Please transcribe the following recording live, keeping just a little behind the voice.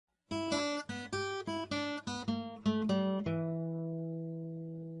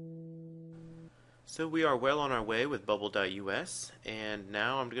So we are well on our way with Bubble.us, and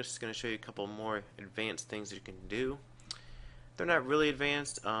now I'm just going to show you a couple more advanced things that you can do. They're not really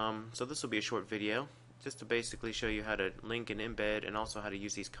advanced, so this will be a short video just to basically show you how to link and embed and also how to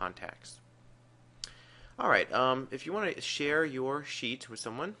use these contacts. Alright, if you want to share your sheet with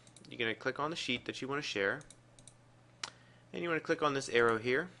someone, you're going to click on the sheet that you want to share, and you want to click on this arrow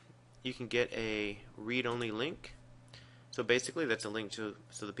here. You can get a read-only link. So basically that's a link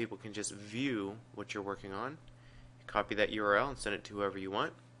so that people can just view what you're working on. Copy that URL and send it to whoever you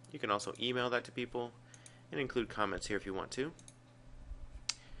want. You can also email that to people and include comments here if you want to.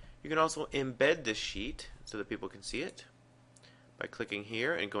 You can also embed this sheet so that people can see it by clicking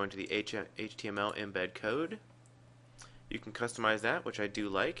here and going to the HTML embed code. You can customize that, which I do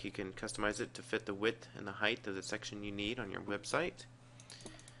like. You can customize it to fit the width and the height of the section you need on your website.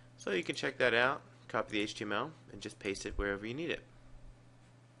 So you can check that out. Copy the HTML and just paste it wherever you need it.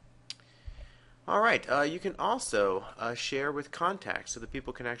 Alright, you can also share with contacts so that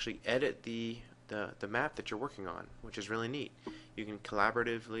people can actually edit the map that you're working on, which is really neat. You can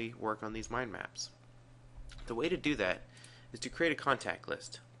collaboratively work on these mind maps. The way to do that is to create a contact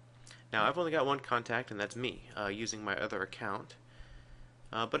list. Now I've only got one contact, and that's me, using my other account.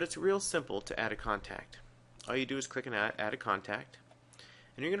 But it's real simple to add a contact. All you do is click on add a contact,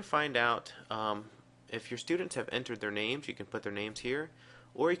 and you're going to find out if your students have entered their names. You can put their names here,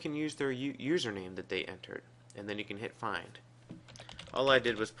 or you can use their username that they entered, and then you can hit find. All I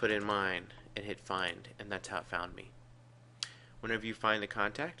did was put in mine and hit find, and that's how it found me. Whenever you find the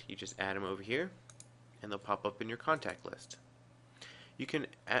contact, you just add them over here, and they'll pop up in your contact list. You can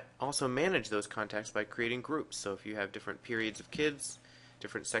also manage those contacts by creating groups. So if you have different periods of kids,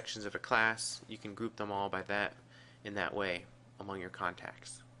 different sections of a class, you can group them all by that in that way among your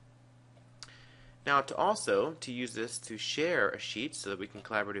contacts. Now to use this to share a sheet so that we can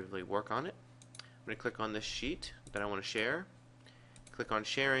collaboratively work on it, I'm going to click on this sheet that I want to share, click on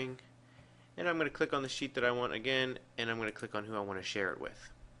sharing, and I'm going to click on the sheet that I want again, and I'm going to click on who I want to share it with.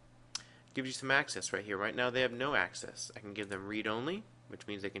 It gives you some access right here. Right now they have no access. I can give them read only, which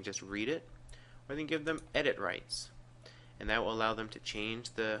means they can just read it, or I can give them edit rights, and that will allow them to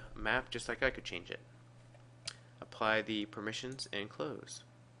change the map just like I could change it. Apply the permissions and close.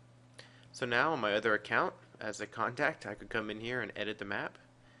 So now on my other account, as a contact, I could come in here and edit the map,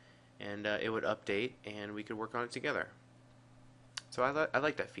 and it would update, and we could work on it together. So I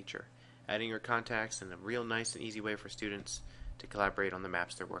like that feature, adding your contacts in a real nice and easy way for students to collaborate on the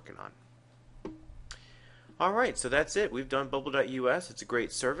maps they're working on. Alright, so that's it. We've done Bubble.us. It's a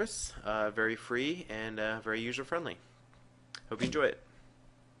great service, very free, and very user-friendly. Hope you enjoy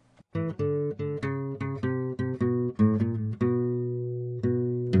it.